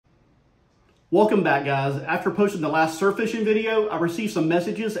Welcome back, guys. After posting the last surf fishing video, I received some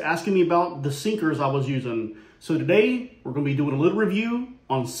messages asking me about the sinkers I was using. So today, we're going to be doing a little review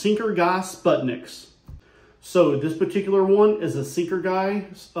on Sinker Guy Sputniks. So this particular one is a Sinker Guy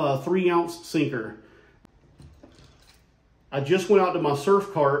 3-ounce sinker. I just went out to my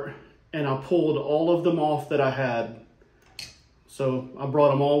surf cart and I pulled all of them off that I had. So I brought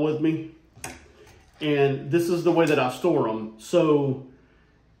them all with me. And this is the way that I store them. So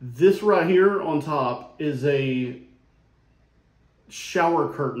this right here on top is a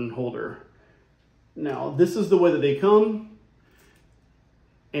shower curtain holder. Now, this is the way that they come.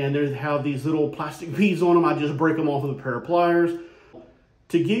 And they have these little plastic beads on them. I just break them off with a pair of pliers.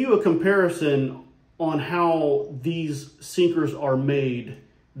 To give you a comparison on how these sinkers are made,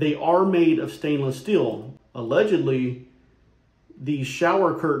 they are made of stainless steel. Allegedly, these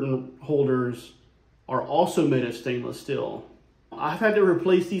shower curtain holders are also made of stainless steel. I've had to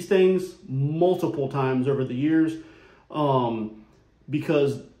replace these things multiple times over the years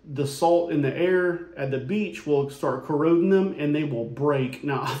because the salt in the air at the beach will start corroding them and they will break.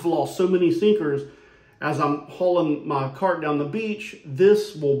 Now, I've lost so many sinkers as I'm hauling my cart down the beach.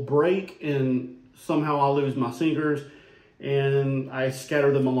 This will break and somehow I lose my sinkers and I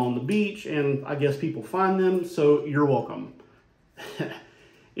scatter them along the beach and I guess people find them, so you're welcome.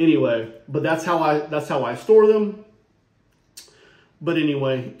 Anyway, but that's how I store them. But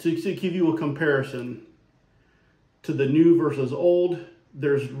anyway, to give you a comparison to the new versus old,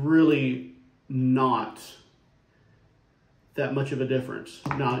 there's really not that much of a difference.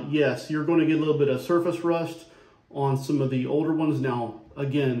 Now, yes, you're going to get a little bit of surface rust on some of the older ones. Now,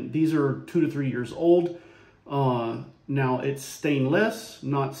 again, these are 2 to 3 years old. Now, it's stainless,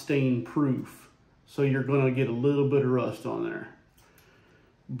 not stain proof. So you're going to get a little bit of rust on there.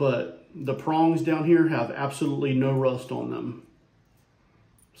 But the prongs down here have absolutely no rust on them.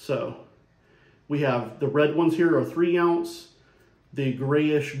 So we have the red ones here are 3-ounce. The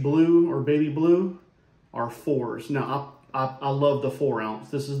grayish blue or baby blue are 4s. Now I love the 4-ounce.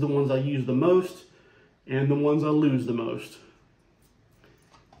 This is the ones I use the most and the ones I lose the most.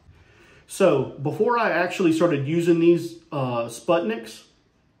 So before I actually started using these Sputniks,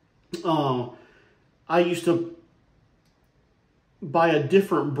 I used to buy a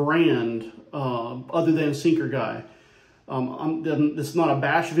different brand other than Sinker Guy. This is not a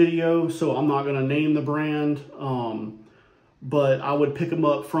bash video, so I'm not going to name the brand, but I would pick them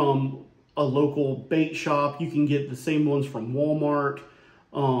up from a local bait shop. You can get the same ones from Walmart,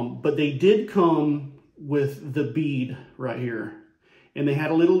 but they did come with the bead right here, and they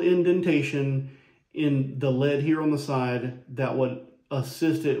had a little indentation in the lead here on the side that would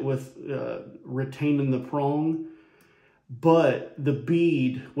assist it with retaining the prong. But the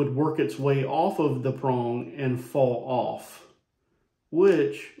bead would work its way off of the prong and fall off,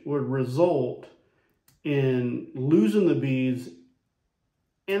 which would result in losing the beads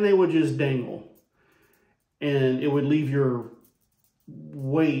and they would just dangle. And it would leave your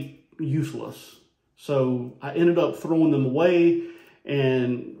weight useless. So I ended up throwing them away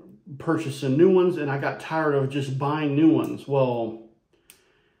and purchasing new ones, and I got tired of just buying new ones. Well,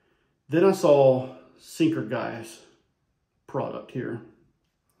 then I saw Sinker Guy's product here,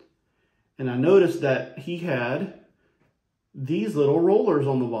 and I noticed that he had these little rollers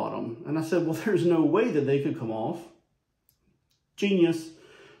on the bottom, and I said, well, there's no way that they could come off. Genius.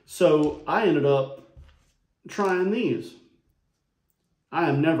 So I ended up trying these. I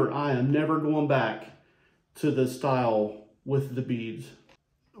am never going back to the style with the beads.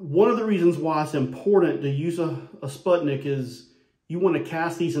 One of the reasons why it's important to use a Sputnik is you want to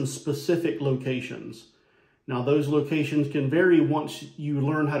cast these in specific locations. Now, those locations can vary. Once you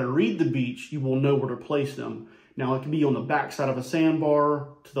learn how to read the beach, you will know where to place them. Now, it can be on the back side of a sandbar,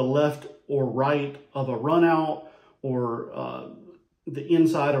 to the left or right of a run out, or the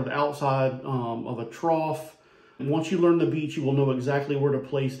inside or the outside of a trough. And once you learn the beach, you will know exactly where to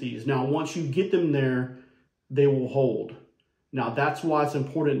place these. Now, once you get them there, they will hold. Now, that's why it's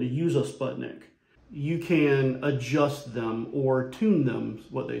important to use a Sputnik. You can adjust them or tune them,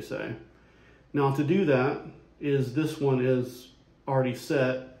 is what they say. Now, to do that, this one is already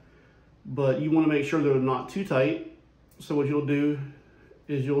set, but you want to make sure they're not too tight. So what you'll do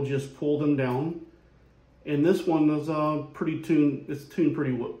is you'll just pull them down, and this one is pretty tuned. It's tuned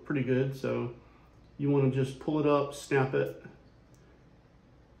pretty good. So you want to just pull it up, snap it,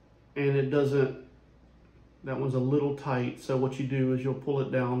 and it doesn't. That one's a little tight. So what you do is you'll pull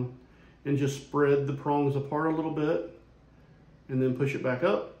it down and just spread the prongs apart a little bit, and then push it back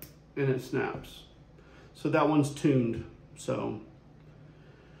up, and it snaps. So that one's tuned. So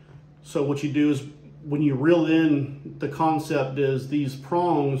what you do is when you reel in, the concept is these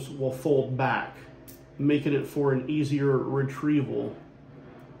prongs will fold back, making it for an easier retrieval.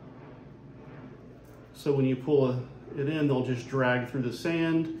 So when you pull it in, they'll just drag through the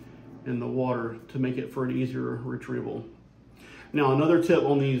sand and the water to make it for an easier retrieval. Now, another tip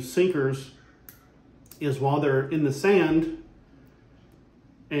on these sinkers is while they're in the sand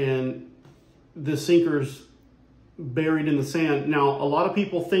and the sinker's buried in the sand. Now, a lot of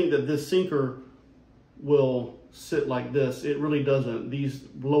people think that this sinker will sit like this. It really doesn't. These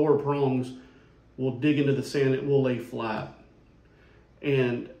lower prongs will dig into the sand. It will lay flat.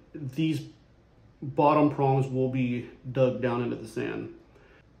 And these bottom prongs will be dug down into the sand.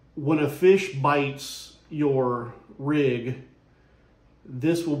 When a fish bites your rig,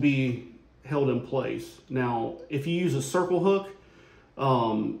 this will be held in place. Now, if you use a circle hook,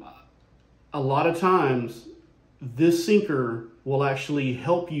 a lot of times this sinker will actually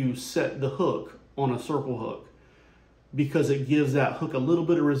help you set the hook on a circle hook because it gives that hook a little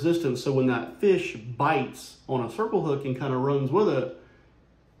bit of resistance. So when that fish bites on a circle hook and kind of runs with it,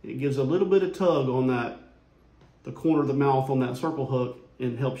 it gives a little bit of tug on the corner of the mouth on that circle hook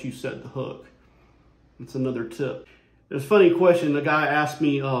and helps you set the hook. That's another tip. There's a funny question. The guy asked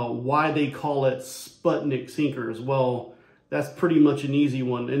me why they call it Sputnik sinkers. Well, that's pretty much an easy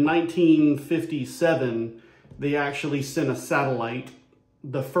one. In 1957, they actually sent a satellite,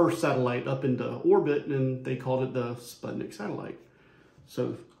 the first satellite, up into orbit, and they called it the Sputnik satellite.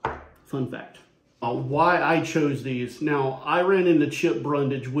 So, fun fact. Why I chose these. Now, I ran into Chip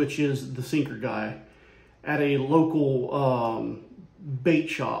Brundage, which is the sinker guy, at a local bait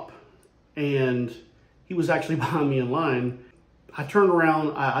shop, and he was actually behind me in line. I turned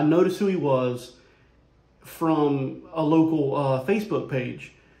around, I noticed who he was from a local Facebook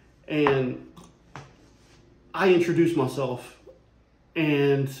page, and I introduced myself.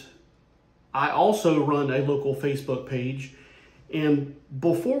 And I also run a local Facebook page, and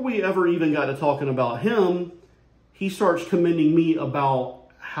before we ever even got to talking about him, he starts commending me about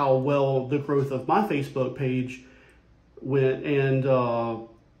how well the growth of my Facebook page went, and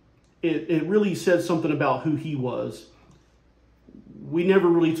it really said something about who he was. We never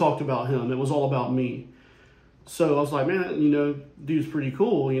really talked about him. It was all about me. So I was like, man, you know, dude's pretty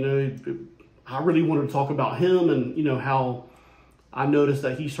cool. You know, I really wanted to talk about him and, you know, how I noticed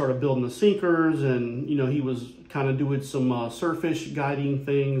that he started building the sinkers, and, you know, he was kind of doing some surfish guiding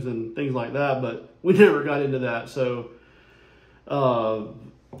things and things like that, but we never got into that. So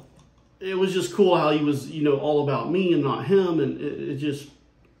it was just cool how he was, you know, all about me and not him. And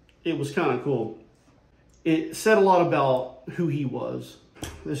it was kind of cool. It said a lot about who he was.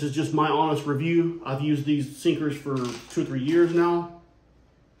 This is just my honest review. I've used these sinkers for 2 or 3 years now.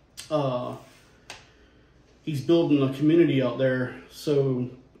 He's building a community out there, so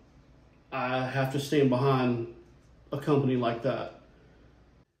I have to stand behind a company like that.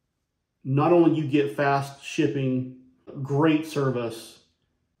 Not only you get fast shipping, great service,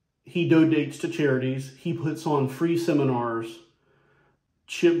 he donates to charities, he puts on free seminars.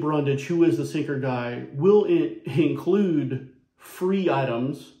 Chip Brundage, who is the sinker guy, will include free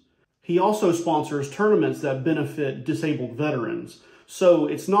items. He also sponsors tournaments that benefit disabled veterans. So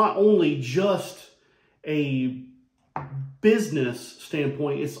it's not only just a business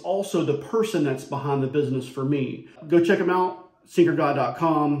standpoint, it's also the person that's behind the business for me. Go check him out,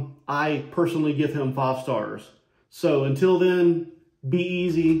 sinkerguy.com. I personally give him 5 stars. So until then, be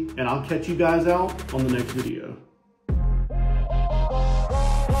easy, and I'll catch you guys out on the next video.